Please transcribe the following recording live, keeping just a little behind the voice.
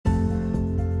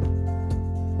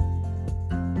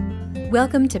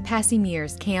Welcome to Passy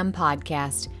Mears CAM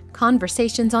Podcast,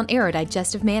 Conversations on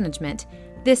Aerodigestive Management.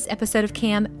 This episode of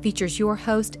CAM features your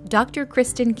host, Dr.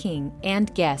 Kristen King,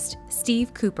 and guest,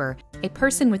 Steve Cooper, a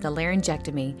person with a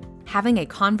laryngectomy, having a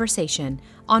conversation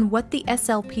on what the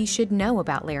SLP should know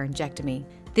about laryngectomy.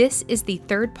 This is the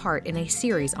third part in a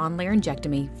series on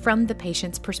laryngectomy from the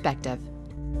patient's perspective.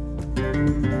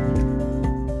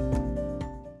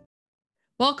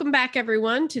 Welcome back,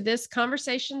 everyone, to this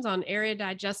Conversations on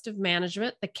Aerodigestive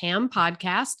Management, the CAM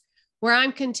podcast, where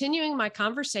I'm continuing my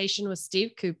conversation with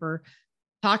Steve Cooper,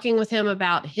 talking with him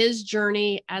about his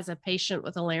journey as a patient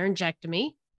with a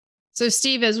laryngectomy. So,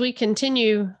 Steve, as we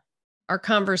continue our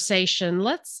conversation,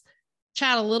 let's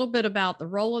chat a little bit about the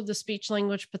role of the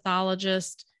speech-language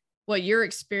pathologist, what your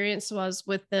experience was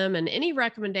with them, and any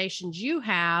recommendations you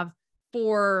have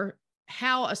for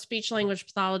how a speech-language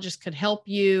pathologist could help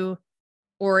you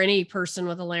or any person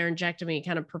with a laryngectomy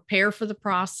kind of prepare for the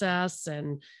process.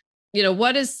 And,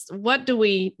 what do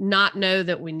we not know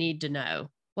that we need to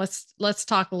know? Let's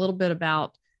talk a little bit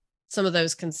about some of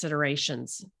those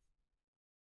considerations.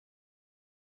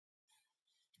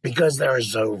 Because there are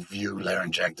so few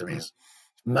laryngectomies,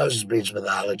 most speech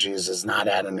pathologies has not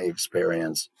had any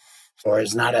experience or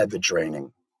has not had the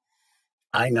training.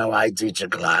 I know I teach a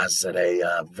class at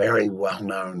a very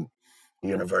well-known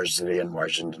university in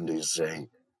Washington, D.C.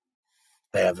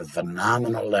 They have a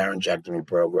phenomenal laryngectomy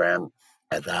program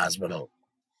at the hospital.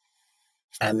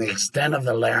 And the extent of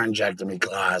the laryngectomy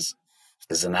class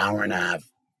is an hour and a half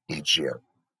each year.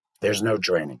 There's no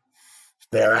training.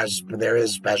 There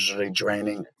is specialty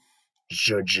training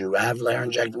should you have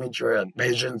laryngectomy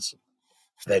patients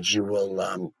that you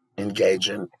will engage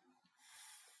in.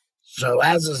 So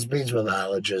as a speech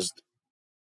pathologist,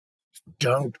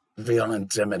 don't feel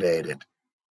intimidated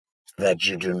that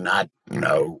you do not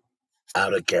know how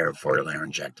to care for a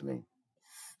laryngectomy.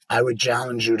 I would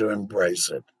challenge you to embrace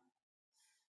it.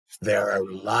 There are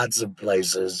lots of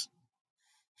places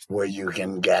where you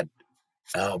can get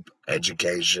help,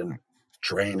 education,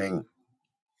 training,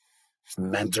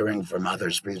 mentoring from other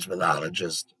speech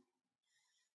pathologists.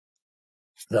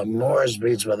 The more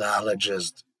speech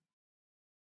pathologists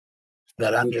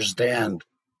that understand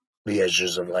the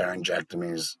issues of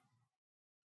laryngectomies,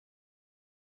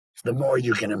 the more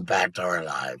you can impact our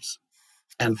lives.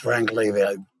 And frankly,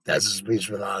 as a speech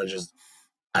pathologist,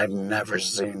 I've never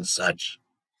seen such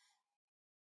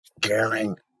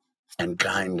caring and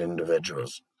kind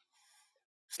individuals.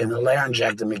 In the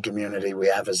laryngectomy community, we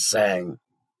have a saying,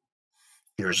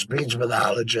 your speech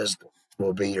pathologist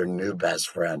will be your new best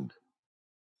friend.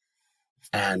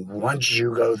 And once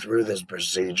you go through this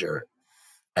procedure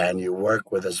and you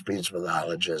work with a speech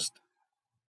pathologist,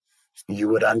 you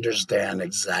would understand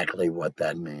exactly what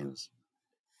that means.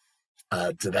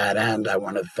 To that end, I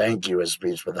want to thank you as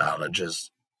speech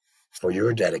pathologists for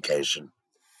your dedication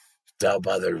to help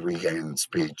others regain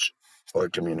speech or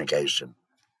communication.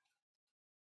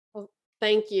 Well,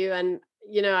 thank you. And,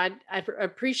 I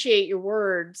appreciate your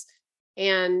words.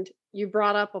 And you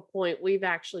brought up a point we've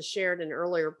actually shared in an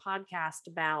earlier podcast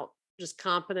about just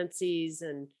competencies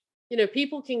and,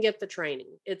 people can get the training.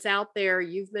 It's out there.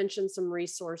 You've mentioned some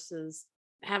resources.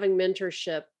 Having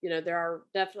mentorship, there are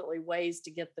definitely ways to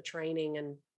get the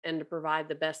training and to provide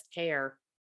the best care,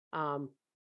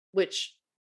 which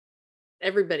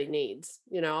everybody needs.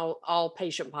 All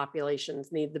patient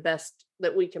populations need the best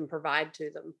that we can provide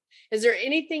to them. Is there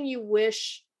anything you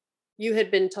wish you had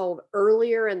been told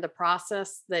earlier in the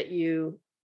process that you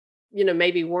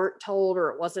maybe weren't told,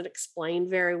 or it wasn't explained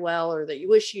very well, or that you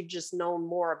wish you'd just known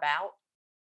more about?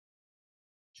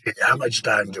 How much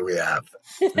time do we have?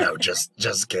 No,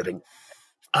 just kidding.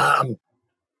 That's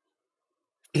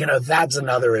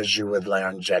another issue with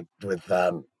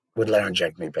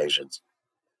laryngectomy patients.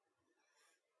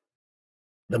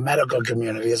 The medical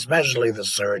community, especially the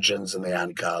surgeons and the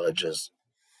oncologists,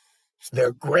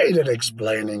 they're great at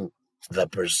explaining the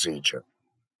procedure.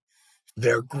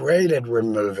 They're great at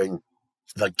removing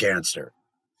the cancer,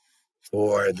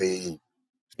 or in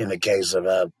the case of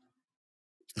a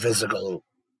physical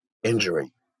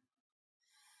injury.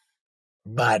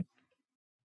 But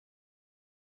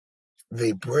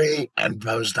the pre and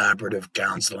post-operative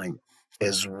counseling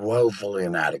is woefully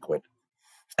inadequate.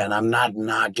 And I'm not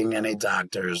knocking any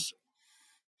doctors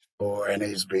or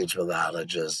any speech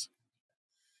pathologists.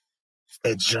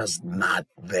 It's just not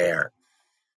there.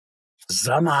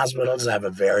 Some hospitals have a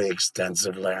very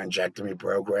extensive laryngectomy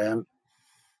program,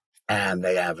 and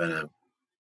they have an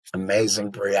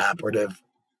amazing preoperative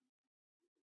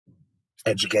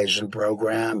education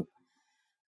program.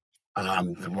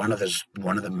 One of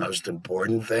the most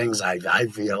important things, I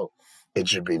feel it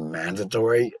should be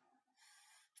mandatory,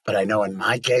 But I know in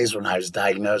my case, when I was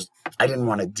diagnosed, I didn't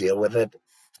want to deal with it.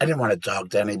 I didn't want to talk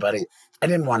to anybody. I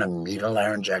didn't want to meet a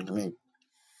laryngectomy.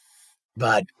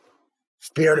 But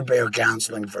peer-to-peer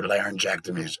counseling for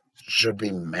laryngectomies should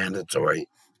be mandatory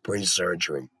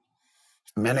pre-surgery.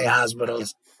 Many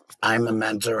hospitals, I'm a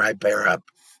mentor, I pair up.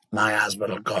 My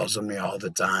hospital calls on me all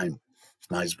the time.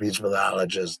 My speech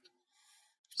pathologist,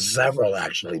 several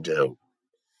actually do,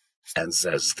 and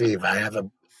says, Steve, I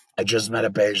just met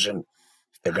a patient.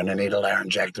 They're going to need a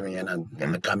laryngectomy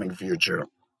in the coming future.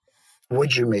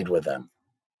 Would you meet with them?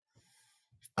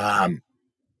 The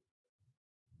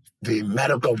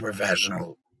medical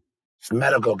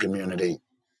community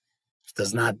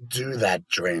does not do that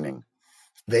training.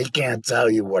 They can't tell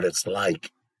you what it's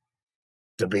like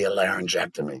to be a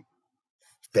laryngectomy.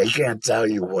 They can't tell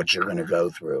you what you're going to go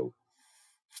through.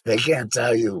 They can't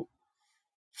tell you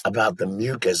about the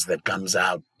mucus that comes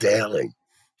out daily,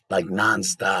 like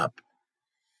nonstop.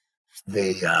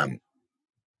 There's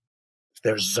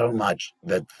so much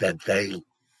that they,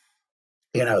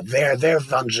 their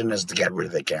function is to get rid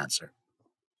of the cancer.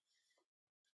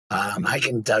 I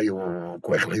can tell you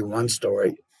quickly one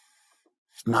story.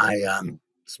 My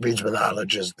speech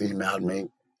pathologist emailed me.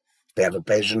 They have a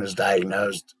patient who's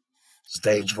diagnosed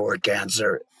stage 4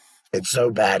 cancer. It's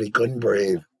so bad he couldn't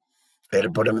breathe. They had to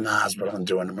put him in the hospital and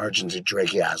do an emergency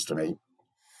tracheostomy.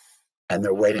 And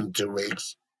they're waiting 2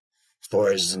 weeks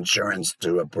for his insurance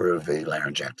to approve the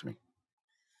laryngectomy.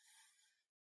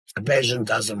 The patient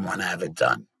doesn't want to have it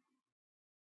done.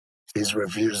 He's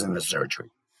refusing the surgery.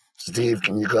 Steve,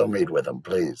 can you go meet with him,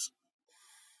 please?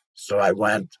 So I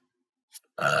went,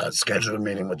 scheduled a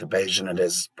meeting with the patient at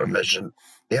his permission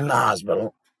in the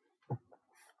hospital.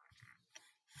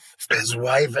 His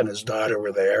wife and his daughter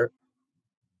were there,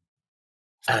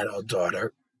 adult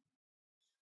daughter.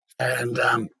 And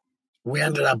we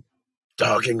ended up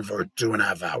talking for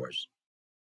 2.5 hours.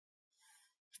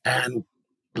 And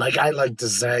like I like to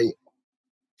say,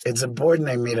 it's important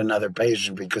they meet another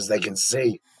patient because they can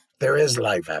see there is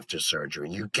life after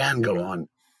surgery. You can go on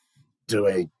to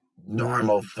a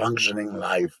normal functioning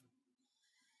life.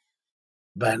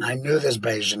 But I knew this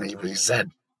patient, he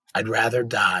said, I'd rather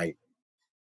die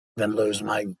than lose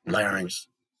my larynx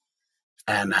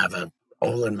and have a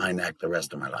hole in my neck the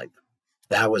rest of my life.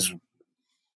 That was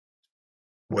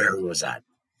where he was at.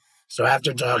 So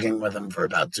after talking with him for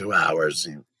about 2 hours,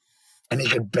 he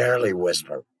could barely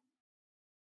whisper,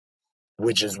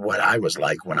 which is what I was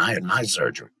like when I had my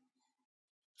surgery.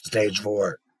 Stage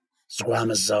 4,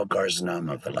 squamous cell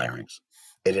carcinoma of the larynx.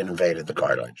 It invaded the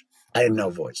cartilage. I had no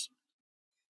voice.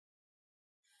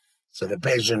 So the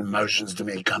patient motions to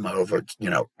me, come over,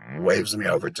 waves me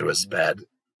over to his bed.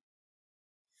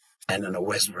 And in a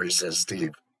whisper, he says,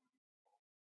 Steve,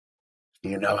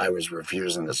 I was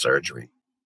refusing the surgery.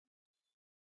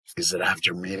 He said,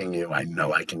 after meeting you, I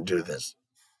know I can do this.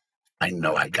 I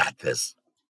know I got this.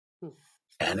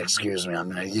 And excuse me,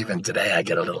 even today I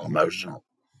get a little emotional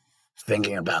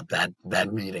thinking about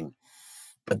that meeting.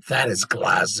 But that is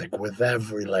classic with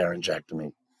every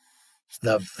laryngectomy.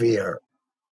 The fear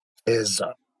is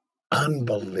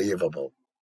unbelievable.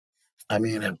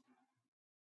 Imagine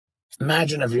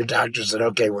if your doctor said,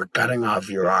 okay, we're cutting off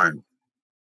your arm,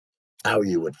 how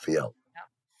you would feel. Yeah.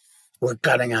 We're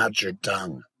cutting out your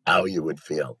tongue, how you would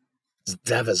feel. It's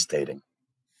devastating.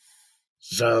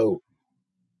 So,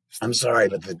 I'm sorry,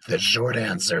 but the short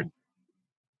answer,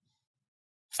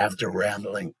 after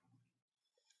rambling,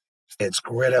 it's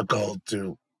critical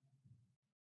to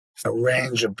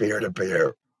arrange a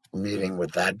peer-to-peer meeting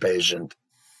with that patient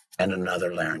and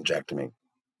another laryngectomy.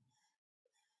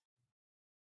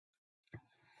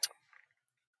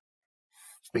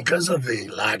 Because of the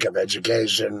lack of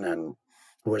education and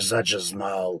we're such a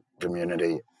small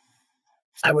community,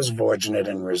 I was fortunate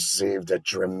and received a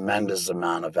tremendous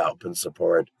amount of help and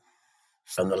support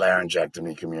from the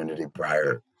laryngectomy community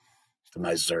prior to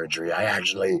my surgery. I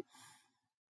actually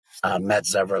met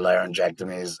several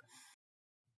laryngectomies.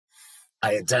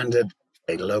 I attended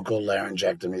a local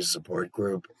laryngectomy support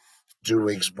group 2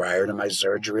 weeks prior to my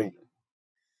surgery.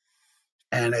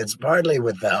 And it's partly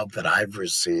with the help that I've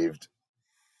received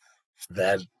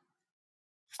that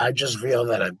I just feel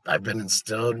that I've been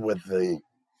instilled with the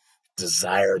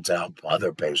desire to help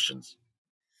other patients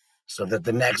so that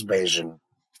the next patient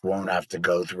won't have to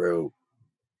go through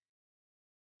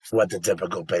what the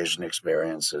typical patient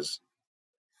experiences.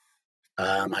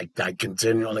 I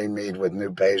continually meet with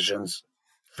new patients,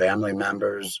 family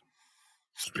members,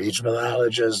 speech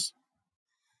pathologists,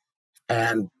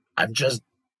 and I've just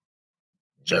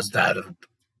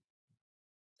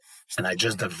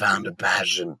have found a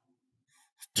passion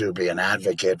to be an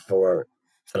advocate for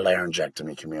the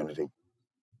laryngectomy community.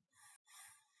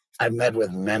 I've met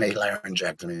with many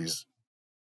laryngectomies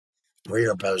pre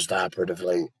or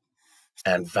post-operatively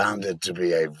and found it to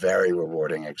be a very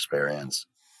rewarding experience.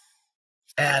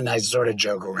 And I sort of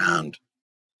joke around.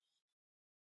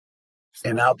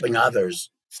 In helping others,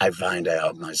 I find I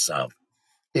help myself.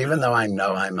 Even though I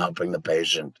know I'm helping the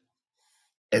patient,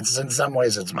 it's in some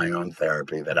ways it's my own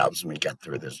therapy that helps me get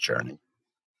through this journey.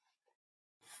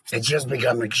 It's just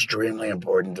become extremely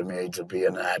important to me to be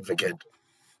an advocate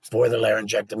for the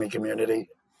laryngectomy community.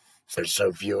 There's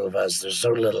so few of us, there's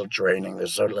so little training,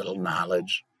 there's so little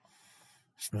knowledge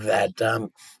that,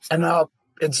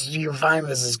 you find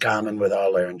this is common with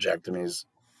all laryngectomies.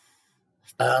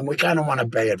 We kind of want to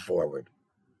pay it forward.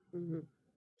 Mm-hmm.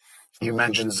 You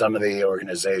mentioned some of the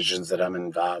organizations that I'm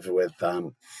involved with,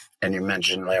 and you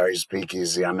mentioned Larry's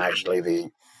Speakeasy. I'm actually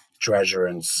the treasurer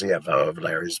and CFO of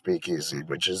Larry's Speakeasy,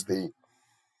 which is the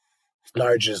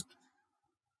largest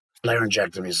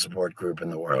laryngectomy support group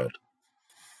in the world.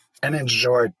 And in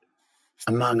short,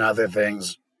 among other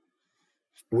things,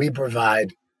 we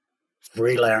provide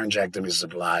free laryngectomy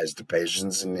supplies to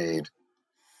patients in need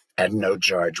at no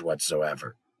charge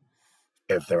whatsoever.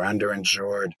 If they're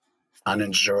underinsured,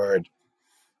 uninsured,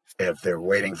 if they're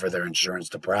waiting for their insurance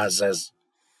to process,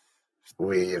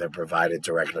 we either provide it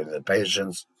directly to the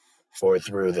patients or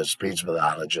through the speech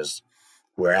pathologists.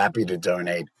 We're happy to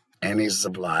donate any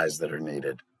supplies that are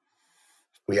needed.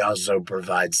 We also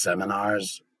provide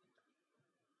seminars,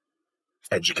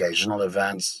 educational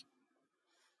events.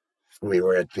 We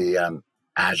were at the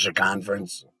ASHA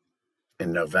conference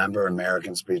in November,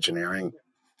 American Speech and Hearing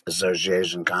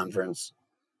Association conference.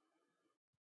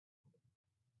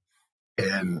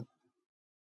 In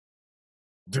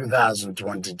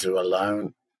 2022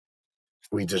 alone,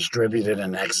 we distributed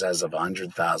in excess of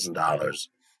 $100,000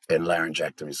 in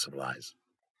laryngectomy supplies.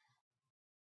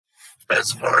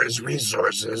 As far as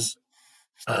resources,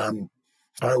 our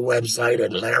website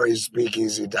at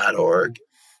laryspeakeasy.org,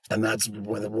 and that's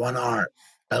with one R,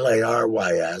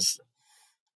 Larys,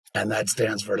 and that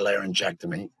stands for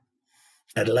laryngectomy.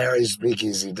 At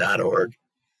laryspeakeasy.org,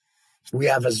 we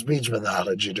have a speech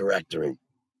pathology directory.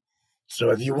 So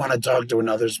if you want to talk to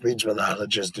another speech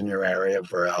pathologist in your area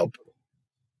for help,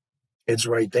 it's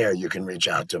right there. You can reach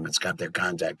out to them. It's got their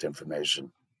contact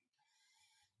information.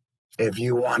 If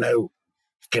you want to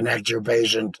connect your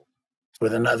patient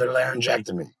with another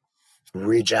laryngectomy,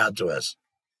 reach out to us.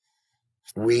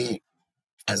 We,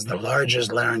 as the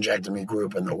largest laryngectomy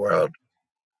group in the world,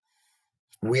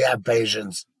 we have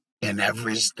patients in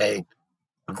every state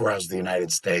across the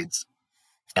United States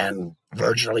and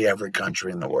virtually every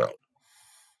country in the world.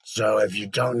 So if you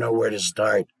don't know where to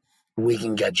start, we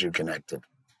can get you connected.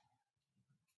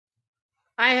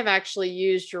 I have actually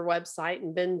used your website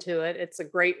and been to it. It's a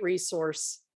great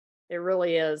resource. It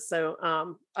really is. So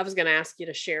I was going to ask you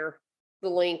to share the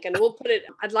link, and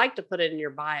I'd like to put it in your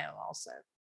bio also.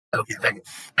 Okay, thank you.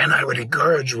 And I would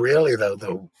encourage really, though,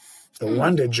 the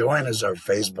one to join is our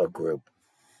Facebook group.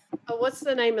 Oh, what's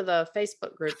the name of the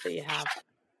Facebook group that you have?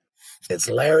 It's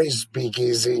Larry's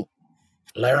Speakeasy,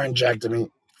 Laryngectomy,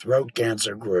 Throat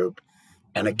Cancer Group.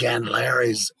 And again,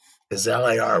 Larry's is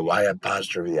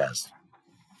LARY''S.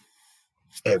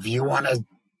 If you want to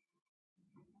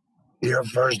hear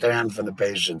firsthand from the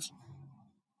patients,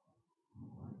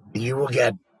 you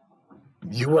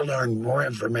will learn more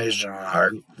information on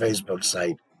our Facebook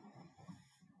site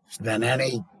than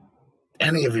any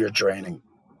of your training.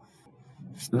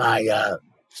 My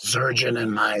surgeon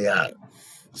and my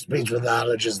speech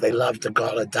pathologist, they love to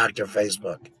call it Dr.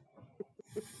 Facebook.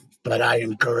 But I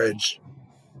encourage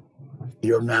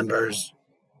your members,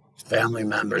 family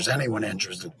members, anyone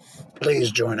interested,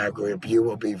 please join our group. You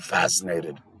will be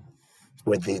fascinated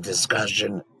with the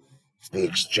discussion, the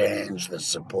exchange, the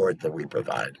support that we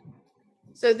provide.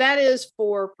 So that is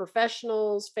for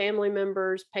professionals, family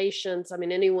members, patients. I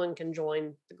mean, anyone can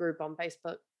join the group on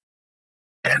Facebook.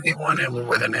 Anyone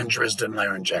with an interest in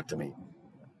laryngectomy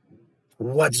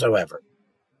whatsoever.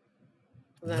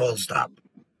 Full stop.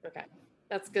 Okay.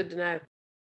 That's good to know.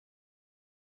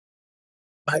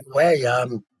 By the way,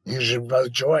 you should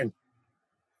both join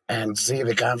and see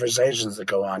the conversations that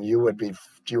go on. You would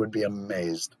be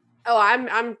amazed. Oh,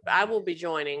 I will be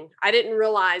joining. I didn't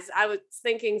realize, I was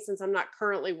thinking, since I'm not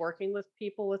currently working with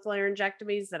people with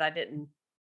laryngectomies, that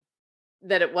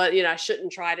it was, I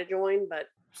shouldn't try to join, but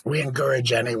we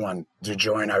encourage anyone to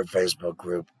join our Facebook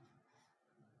group.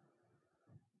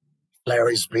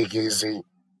 Larry's Speakeasy,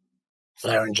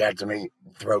 Laryngectomy,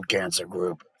 Throat Cancer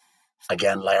Group.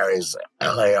 Again, Larry's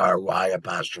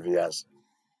LARY''S.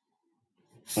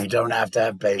 You don't have to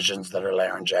have patients that are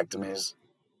laryngectomies.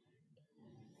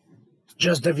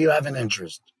 Just if you have an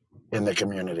interest in the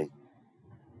community,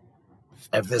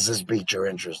 if this has piqued your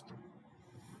interest,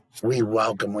 we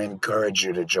encourage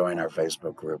you to join our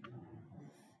Facebook group.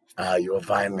 You will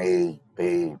find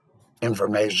the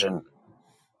information,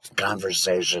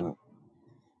 conversation,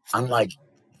 unlike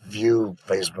few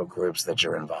Facebook groups that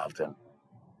you're involved in.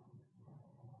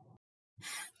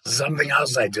 Something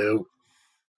else I do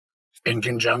in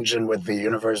conjunction with the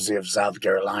University of South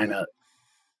Carolina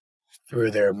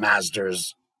through their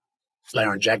master's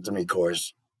laryngectomy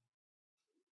course,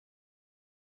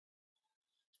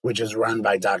 which is run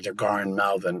by Dr. Karin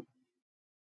Melvin.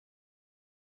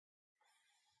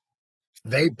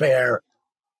 They pair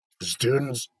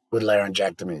students with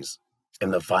laryngectomies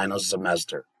in the final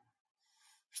semester.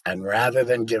 And rather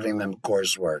than giving them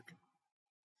coursework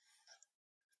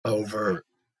over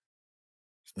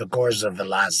the course of the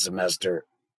last semester,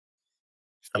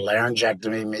 a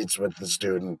laryngectomy meets with the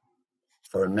student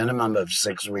for a minimum of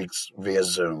 6 weeks via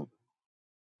Zoom.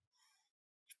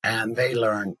 And they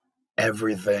learn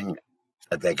everything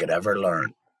that they could ever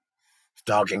learn,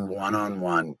 talking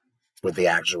one-on-one with the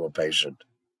actual patient.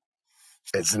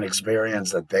 It's an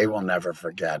experience that they will never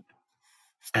forget.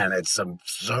 And it's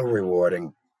so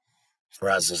rewarding for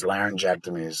us as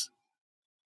laryngectomies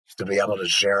to be able to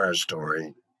share our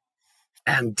story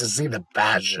and to see the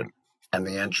passion and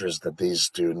the interest that these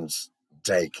students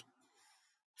take.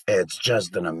 It's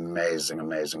just an amazing,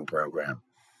 amazing program.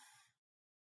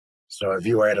 So if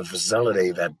you are at a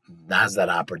facility that has that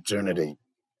opportunity,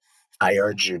 I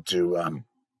urge you to,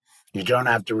 you don't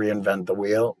have to reinvent the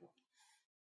wheel.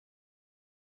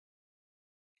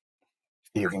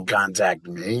 You can contact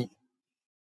me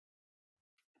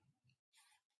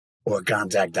or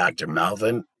contact Dr.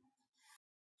 Melvin.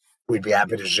 We'd be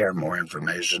happy to share more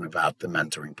information about the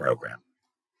mentoring program.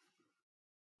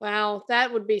 Wow,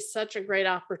 that would be such a great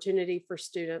opportunity for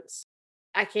students.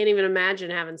 I can't even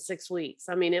imagine having 6 weeks.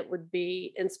 I mean, it would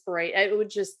be inspiring. It would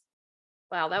just,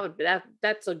 wow,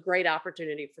 that's a great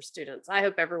opportunity for students. I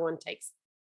hope everyone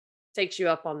takes you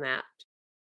up on that.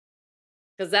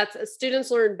 Because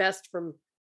students learn best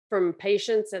from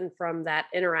patients and from that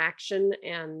interaction,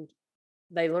 and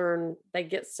they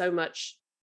get so much.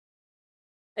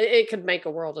 It could make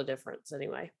a world of difference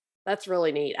anyway. That's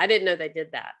really neat. I didn't know they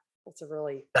did that.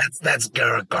 That's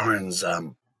Karin's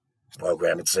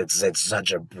program. It's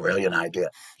such a brilliant idea.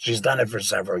 She's done it for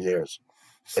several years.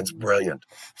 It's brilliant.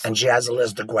 And she has a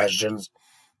list of questions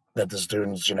that the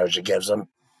students, she gives them,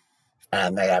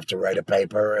 and they have to write a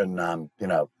paper. And,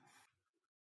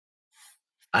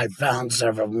 I've found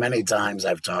many times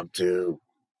I've talked to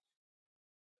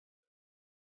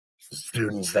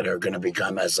students that are going to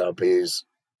become SLPs,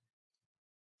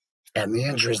 and the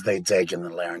interest they take in the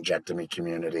laryngectomy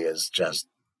community is just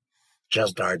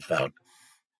heartfelt.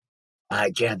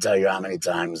 I can't tell you how many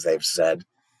times they've said,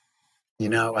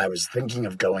 I was thinking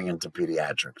of going into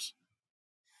pediatrics,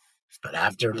 but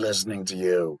after listening to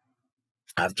you,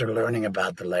 after learning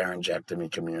about the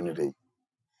laryngectomy community,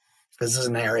 this is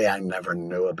an area I never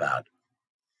knew about.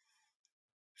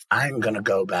 I'm going to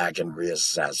go back and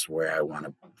reassess where I want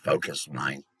to focus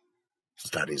my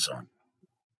studies on.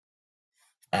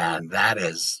 And that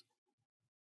is,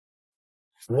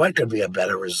 what could be a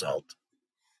better result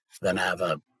than have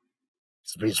a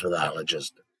speech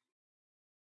pathologist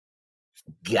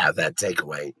have that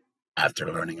takeaway after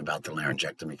learning about the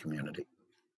laryngectomy community?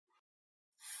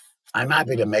 I'm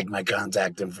happy to make my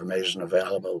contact information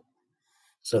available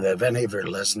so that if any of your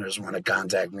listeners want to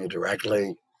contact me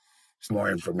directly,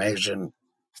 more information,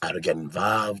 how to get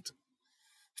involved,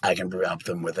 I can help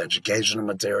them with educational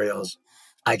materials.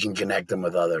 I can connect them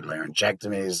with other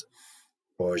laryngectomies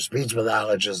or speech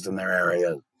pathologists in their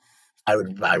area. I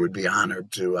would be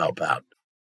honored to help out.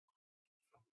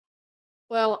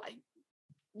 Well,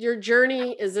 your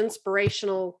journey is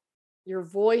inspirational. Your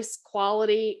voice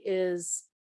quality is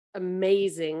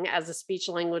amazing. As a speech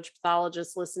language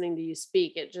pathologist listening to you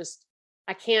speak,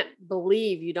 I can't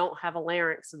believe you don't have a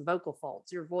larynx and vocal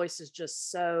folds. Your voice is just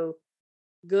so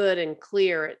good and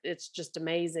clear. It's just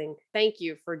amazing. Thank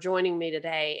you for joining me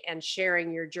today and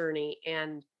sharing your journey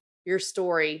and your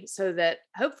story so that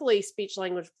hopefully speech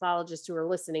language pathologists who are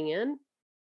listening in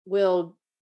will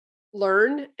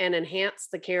learn and enhance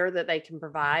the care that they can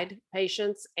provide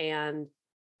patients. And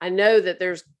I know that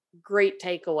there's great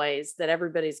takeaways that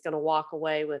everybody's going to walk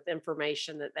away with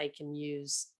information that they can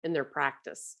use in their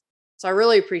practice. So I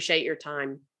really appreciate your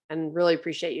time and really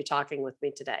appreciate you talking with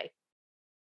me today.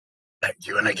 Thank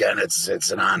you. And again,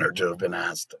 it's an honor to have been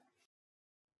asked.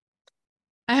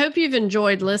 I hope you've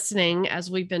enjoyed listening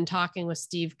as we've been talking with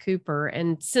Steve Cooper.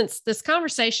 And since this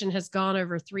conversation has gone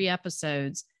over 3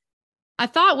 episodes, I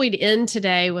thought we'd end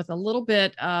today with a little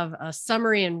bit of a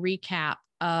summary and recap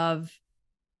of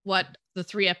what the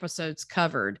 3 episodes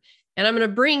covered. And I'm going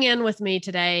to bring in with me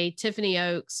today Tiffany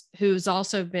Oakes, who's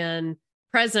also been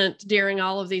present during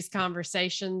all of these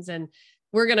conversations. And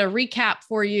we're going to recap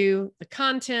for you the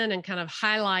content and kind of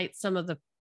highlight some of the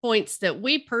points that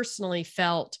we personally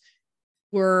felt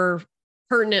were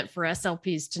pertinent for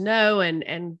SLPs to know,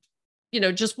 and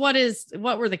just what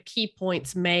were the key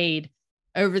points made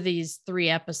over these 3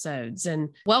 episodes. And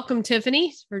welcome,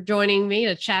 Tiffany, for joining me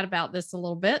to chat about this a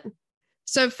little bit.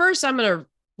 So first, I'm going to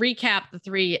recap the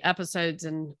 3 episodes,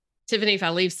 and Tiffany, if I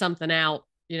leave something out,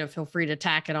 feel free to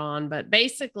tack it on. But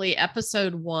basically,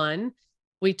 episode 1,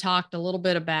 we talked a little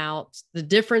bit about the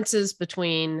differences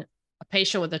between a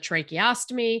patient with a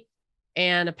tracheostomy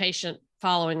and a patient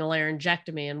following a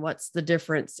laryngectomy, and what's the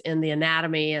difference in the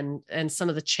anatomy and some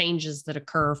of the changes that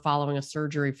occur following a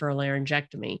surgery for a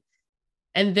laryngectomy.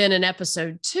 And then in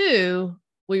episode 2,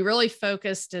 we really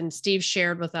focused, and Steve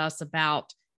shared with us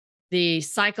about the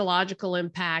psychological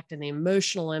impact and the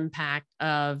emotional impact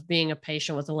of being a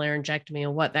patient with a laryngectomy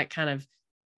and what that kind of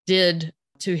did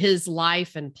to his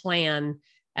life and plan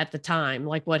at the time,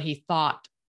 like what he thought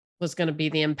was going to be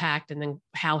the impact, and then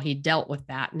how he dealt with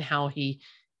that and how he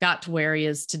got to where he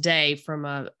is today from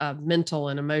a mental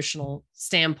and emotional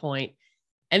standpoint.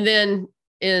 And then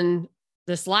in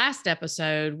this last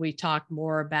episode, we talked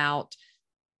more about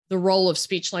the role of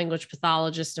speech language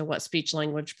pathologists and what speech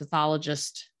language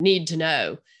pathologists need to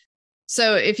know.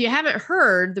 So if you haven't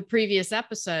heard the previous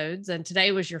episodes, and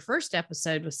today was your first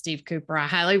episode with Steve Cooper, I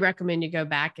highly recommend you go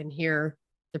back and hear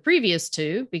the previous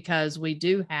 2, because we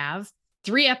do have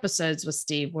 3 episodes with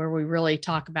Steve where we really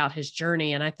talk about his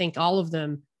journey. And I think all of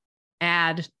them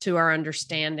add to our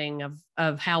understanding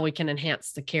of how we can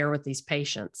enhance the care with these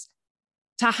patients.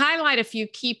 To highlight a few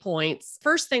key points,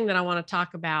 first thing that I want to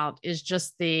talk about is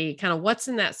just the kind of what's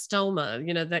in that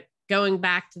stoma, that going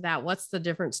back to that, what's the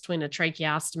difference between a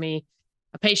tracheostomy,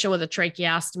 a patient with a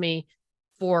tracheostomy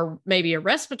for maybe a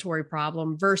respiratory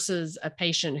problem versus a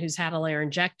patient who's had a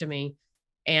laryngectomy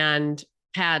and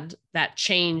had that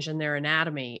change in their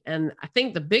anatomy. And I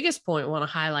think the biggest point I want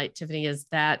to highlight, Tiffany, is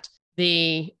that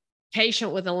the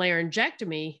patient with a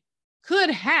laryngectomy could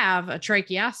have a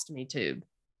tracheostomy tube.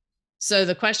 So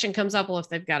the question comes up, well, if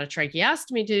they've got a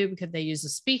tracheostomy tube, could they use a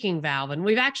speaking valve? And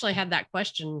we've actually had that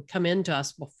question come into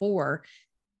us before.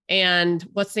 And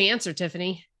what's the answer,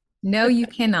 Tiffany? No, you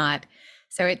cannot.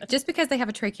 So just because they have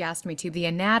a tracheostomy tube, the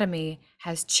anatomy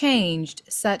has changed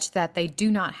such that they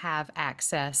do not have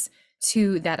access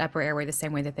to that upper airway the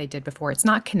same way that they did before. It's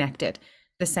not connected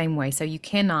the same way. So you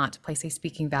cannot place a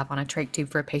speaking valve on a trach tube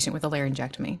for a patient with a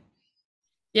laryngectomy.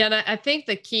 Yeah, and I think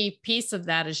the key piece of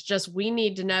that is just we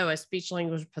need to know as speech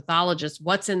language pathologists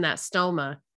what's in that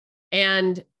stoma.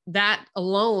 And that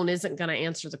alone isn't going to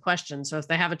answer the question. So if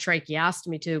they have a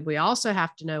tracheostomy tube, we also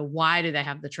have to know, why do they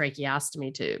have the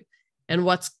tracheostomy tube? And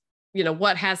what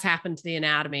has happened to the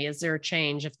anatomy? Is there a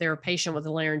change? If they're a patient with a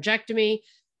laryngectomy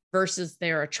versus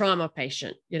they're a trauma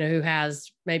patient, who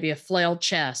has maybe a flailed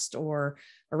chest or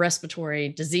a respiratory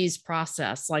disease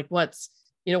process, like what's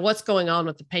going on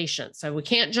with the patient. So we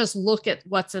can't just look at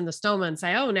what's in the stoma and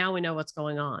say, oh, now we know what's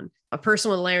going on. A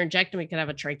person with a laryngectomy could have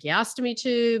a tracheostomy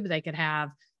tube. They could have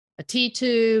a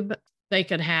T-tube. They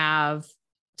could have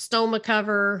stoma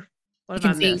cover. What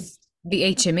have I missed?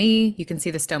 The HME, you can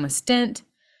see the stoma stent.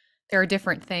 There are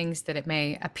different things that it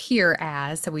may appear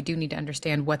as, so we do need to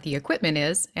understand what the equipment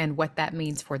is and what that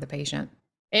means for the patient.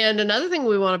 And another thing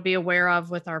we want to be aware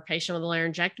of with our patient with a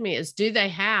laryngectomy is, do they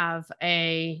have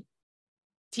a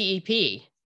TEP?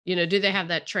 Do they have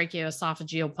that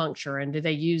tracheoesophageal puncture, and do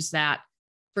they use that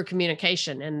for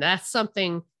communication? And that's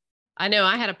something I know.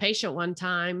 I had a patient one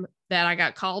time that I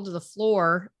got called to the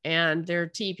floor, and their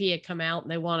TEP had come out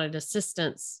and they wanted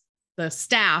assistance. The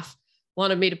staff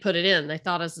wanted me to put it in. They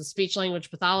thought as a speech language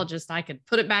pathologist, I could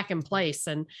put it back in place.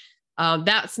 And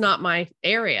that's not my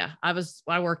area.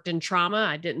 I worked in trauma.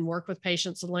 I didn't work with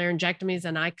patients with laryngectomies,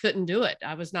 and I couldn't do it.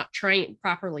 I was not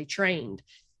properly trained.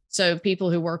 So people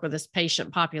who work with this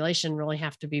patient population really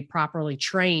have to be properly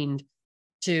trained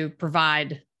to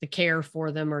provide the care for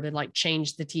them, or to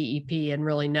change the TEP and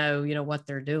really know, what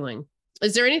they're doing.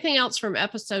 Is there anything else from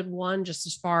episode 1, just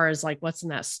as far as what's in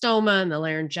that stoma and the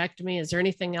laryngectomy? Is there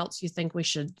anything else you think we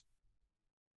should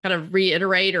kind of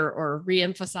reiterate or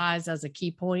reemphasize as a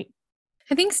key point?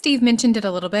 I think Steve mentioned it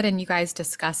a little bit, and you guys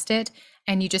discussed it.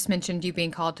 And you just mentioned you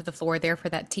being called to the floor there for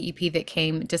that TEP that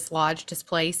came dislodged,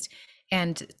 displaced.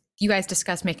 And you guys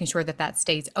discussed making sure that that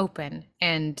stays open.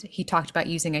 And he talked about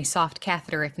using a soft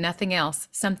catheter, if nothing else,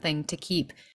 something to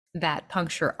keep that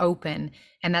puncture open.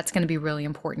 And that's going to be really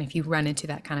important if you run into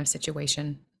that kind of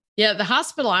situation. Yeah, the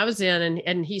hospital I was in,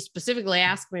 and he specifically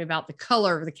asked me about the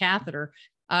color of the catheter.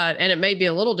 And it may be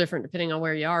a little different depending on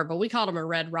where you are, but we called them a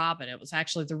red robin. It was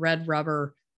actually the red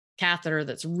rubber catheter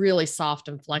that's really soft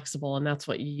and flexible. And that's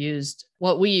what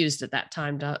we used at that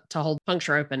time to hold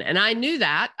puncture open. And I knew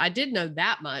that. I did know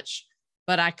that much,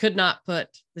 but I could not put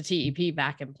the TEP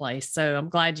back in place. So I'm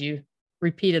glad you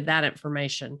repeated that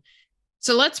information.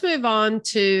 So let's move on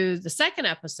to the second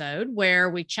episode where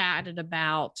we chatted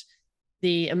about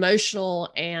the emotional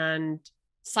and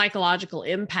psychological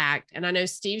impact. And I know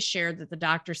Steve shared that the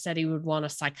doctor said he would want a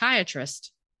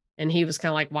psychiatrist. And he was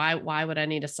kind of like, why would I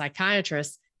need a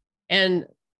psychiatrist? And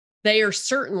they are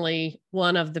certainly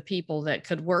one of the people that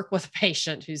could work with a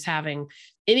patient who's having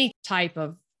any type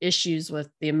of issues with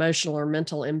the emotional or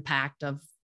mental impact of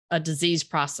a disease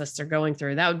process they're going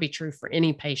through. That would be true for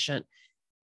any patient.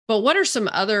 But what are some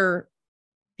other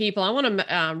people? I want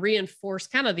to reinforce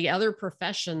kind of the other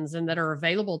professions and that are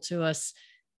available to us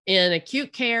in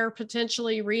acute care,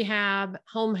 potentially rehab,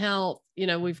 home health.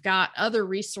 We've got other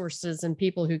resources and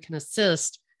people who can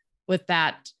assist with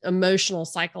that emotional,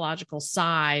 psychological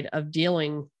side of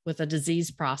dealing with a disease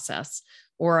process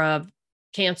or a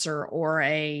cancer or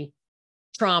a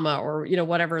trauma or,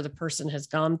 whatever the person has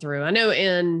gone through. I know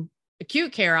in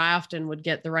acute care, I often would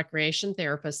get the recreation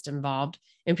therapist involved.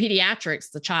 In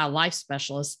pediatrics, the child life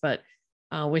specialist, but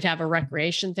we'd have a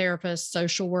recreation therapist,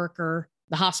 social worker,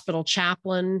 the hospital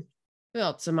chaplain. Who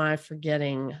else am I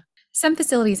forgetting? Some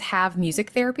facilities have music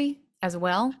therapy as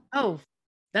well. Oh,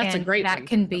 that's a great one. That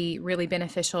can be really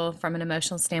beneficial from an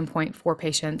emotional standpoint for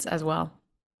patients as well.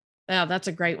 Yeah, that's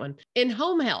a great one. In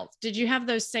home health, did you have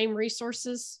those same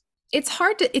resources? It's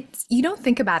hard you don't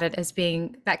think about it as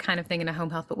being that kind of thing in a home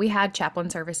health, but we had chaplain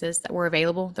services that were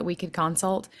available that we could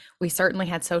consult. We certainly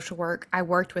had social work. I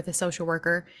worked with a social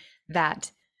worker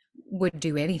that would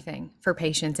do anything for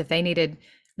patients. If they needed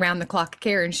round the clock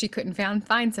care and she couldn't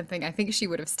find something, I think she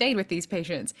would have stayed with these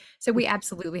patients. So we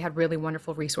absolutely had really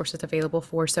wonderful resources available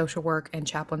for social work and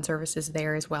chaplain services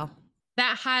there as well.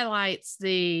 That highlights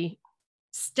the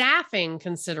staffing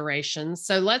considerations.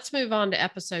 So let's move on to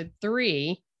episode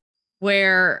 3,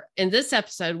 where in this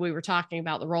episode, we were talking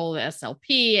about the role of the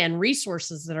SLP and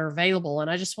resources that are available. And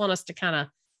I just want us to kind of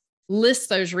list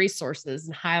those resources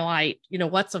and highlight,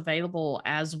 what's available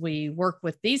as we work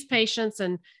with these patients.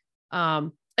 And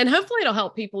hopefully it'll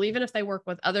help people, even if they work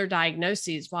with other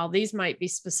diagnoses. While these might be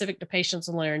specific to patients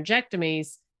with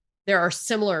laryngectomies, there are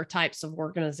similar types of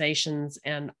organizations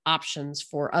and options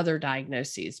for other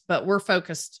diagnoses, but we're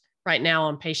focused right now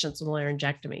on patients with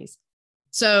laryngectomies.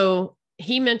 So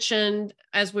he mentioned,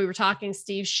 as we were talking,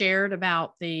 Steve shared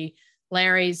about the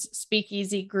Larry's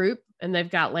Speakeasy group, and they've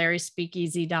got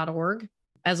larryspeakeasy.org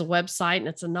as a website, and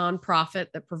it's a nonprofit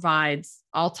that provides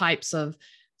all types of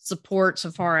support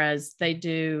so far as they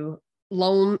do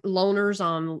loaners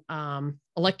on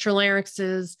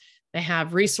electrolarynxes. They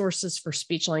have resources for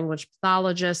speech language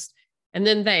pathologists. And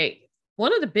then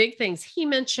one of the big things he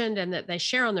mentioned and that they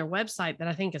share on their website that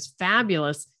I think is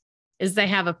fabulous is they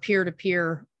have a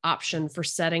peer-to-peer option for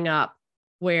setting up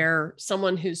where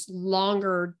someone who's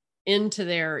longer into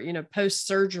their,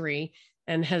 post-surgery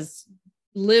and has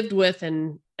lived with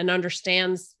and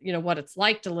understands, what it's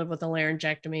like to live with a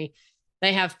laryngectomy,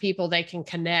 they have people they can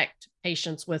connect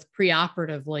patients with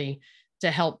preoperatively to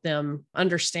help them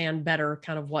understand better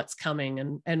kind of what's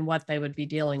coming and what they would be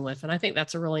dealing with. And I think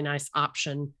that's a really nice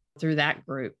option through that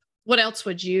group. What else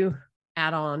would you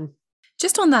add on?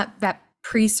 Just on that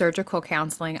pre-surgical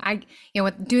counseling,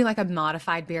 with doing like a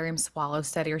modified barium swallow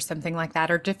study or something like that,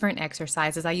 or different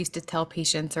exercises, I used to tell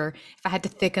patients, or if I had to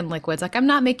thicken liquids, like, I'm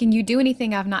not making you do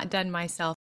anything I've not done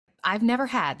myself. I've never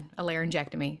had a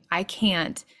laryngectomy. I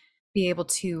can't be able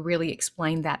to really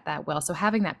explain that well. So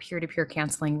having that peer-to-peer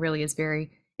counseling really is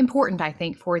very important, I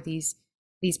think, for these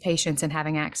patients, and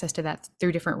having access to that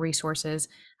through different resources.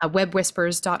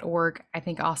 Webwhispers.org, I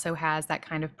think, also has that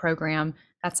kind of program.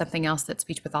 That's something else that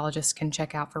speech pathologists can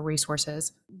check out for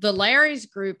resources. The Larry's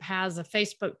group has a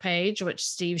Facebook page, which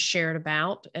Steve shared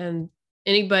about, and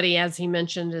anybody, as he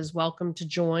mentioned, is welcome to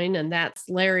join. And that's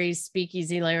Larry's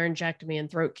Speakeasy Laryngectomy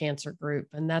and Throat Cancer Group.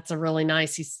 And that's a really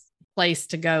nice place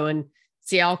to go and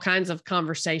see all kinds of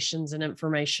conversations and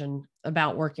information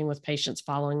about working with patients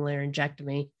following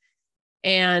laryngectomy.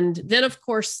 And then, of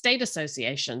course, state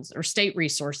associations or state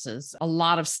resources. A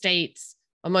lot of states,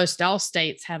 almost all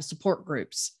states, have support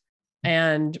groups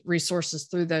and resources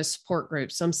through those support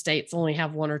groups. Some states only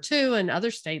have 1 or 2, and other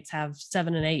states have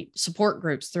 7 and 8 support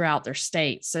groups throughout their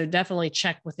state. So definitely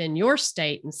check within your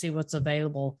state and see what's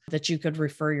available that you could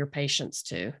refer your patients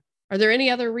to. Are there any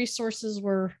other resources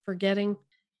we're forgetting?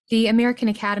 The American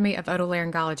Academy of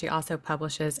Otolaryngology also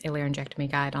publishes a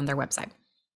laryngectomy guide on their website.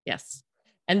 Yes.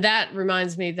 And that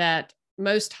reminds me that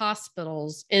most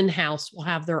hospitals in-house will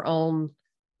have their own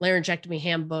laryngectomy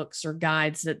handbooks or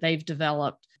guides that they've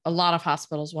developed. A lot of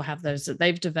hospitals will have those that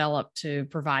they've developed to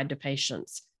provide to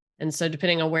patients. And so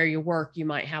depending on where you work, you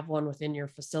might have one within your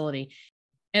facility.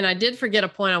 And I did forget a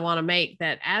point I want to make,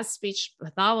 that as speech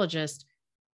pathologists,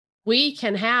 we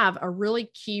can have a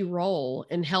really key role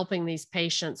in helping these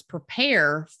patients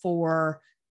prepare for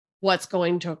what's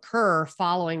going to occur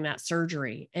following that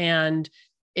surgery. And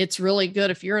it's really good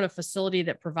if you're in a facility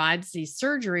that provides these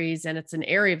surgeries and it's an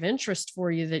area of interest for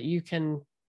you that you can,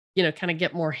 kind of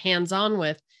get more hands-on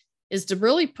with, is to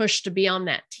really push to be on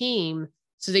that team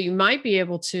so that you might be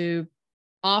able to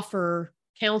offer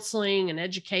counseling and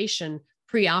education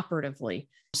preoperatively.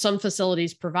 Some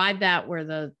facilities provide that, where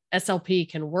the SLP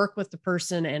can work with the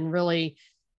person and really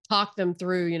talk them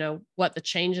through, what the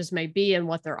changes may be and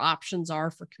what their options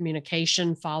are for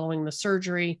communication following the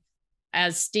surgery.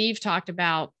 As Steve talked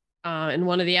about in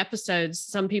one of the episodes,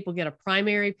 some people get a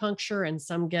primary puncture and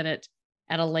some get it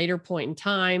at a later point in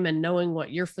time. And knowing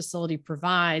what your facility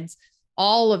provides,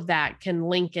 all of that can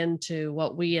link into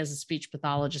what we as a speech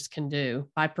pathologist can do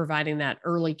by providing that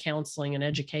early counseling and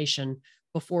education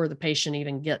before the patient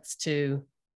even gets to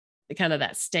the kind of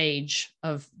that stage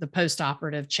of the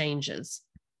postoperative changes.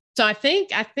 So I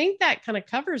think that kind of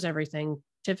covers everything.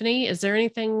 Tiffany, is there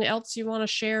anything else you want to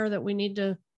share that we need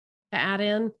to add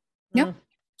in? Nope.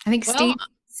 I think Steve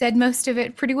said most of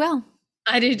it pretty well.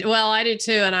 I did. Well, I did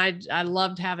too. And I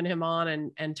loved having him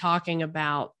on and talking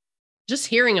about just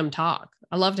hearing him talk.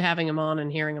 I loved having him on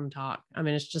and hearing him talk. I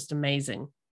mean, it's just amazing.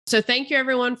 So thank you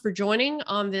everyone for joining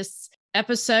on this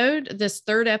episode, this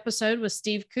third episode with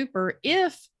Steve Cooper.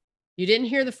 If you didn't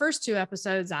hear the first two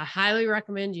episodes, I highly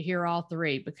recommend you hear all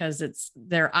three, because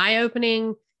they're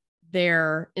eye-opening,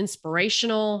 they're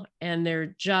inspirational, and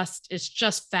it's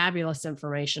just fabulous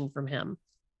information from him.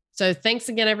 So thanks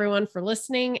again, everyone, for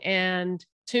listening, and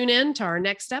tune in to our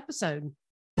next episode.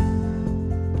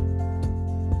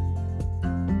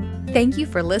 Thank you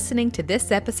for listening to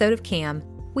this episode of CAM.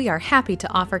 We are happy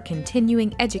to offer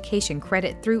continuing education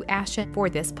credit through ASHA for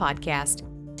this podcast.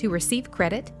 To receive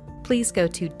credit, please go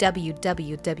to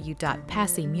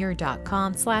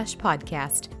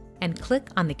www.passymuir.com/podcast and click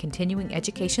on the continuing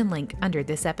education link under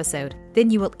this episode. Then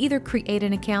you will either create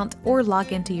an account or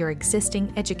log into your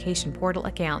existing education portal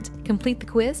account, complete the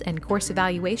quiz and course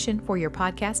evaluation for your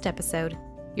podcast episode.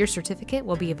 Your certificate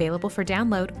will be available for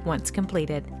download once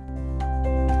completed.